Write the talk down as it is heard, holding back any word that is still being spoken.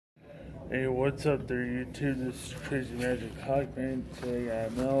Hey, what's up there, YouTube? This is Crazy Magic Hawkman. Today I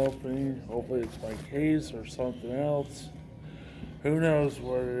got a mail opening. Hopefully it's my case or something else. Who knows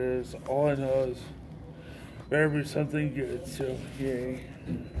what it is? All I know is better be something good, so yay.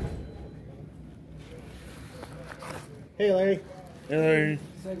 Hey Larry. Hey Larry.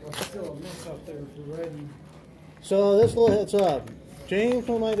 Still a mess out there for ready. So this little heads up. James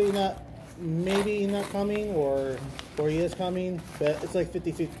might be maybe not coming or he is coming, but it's like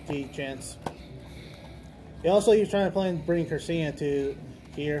 50-50 chance. He also he's trying to plan bring Christina to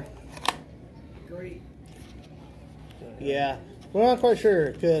here. Great. Yeah. We're not quite sure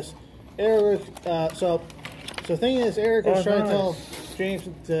because Eric so the thing is Eric was trying to tell James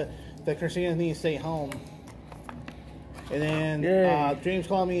that Christina needs to stay home. And then James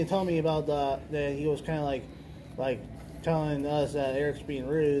called me and told me about that he was kind of like telling us that Eric's being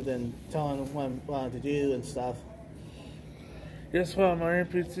rude and telling him what to do and stuff. Guess what? My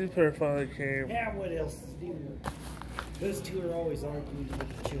NPC player finally came. Yeah, what else is new? Those two are always arguing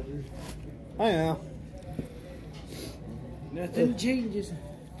with each other. I know. Nothing changes.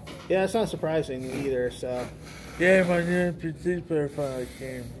 Yeah, it's not surprising either, so. Yeah, my new NPC player finally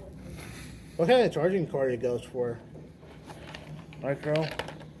came. What kind of charging cord it goes for? Micro?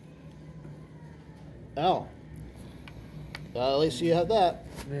 Oh. At least you have that.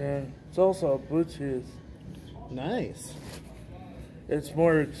 Yeah. It's also a Bluetooth. Nice. It's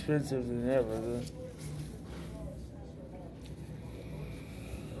more expensive than ever, though.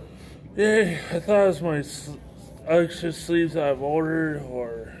 Yeah, I thought it was my extra sleeves I've ordered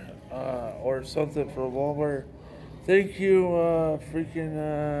or something from Walmart. Thank you,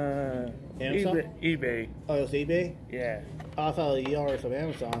 freaking eBay. Oh, it was eBay? Yeah. Oh, I thought you ordered from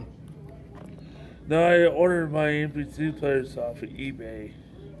Amazon. No, I ordered my NPC players off of eBay.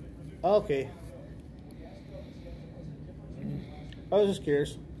 Okay. I was just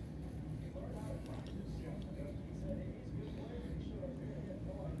curious.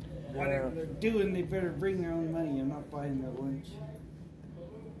 Whatever they're doing, they better bring their own money. I'm not buying their lunch.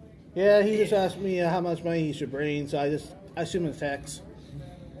 Yeah, he just asked me how much money he should bring, so I assume it's tax.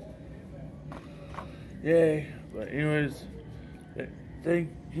 Yay. But anyways,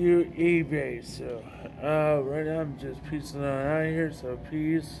 thank you, eBay. So, right now I'm just peacing on out of here. So,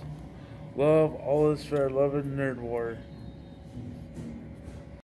 peace, love, all this for our love and nerd war.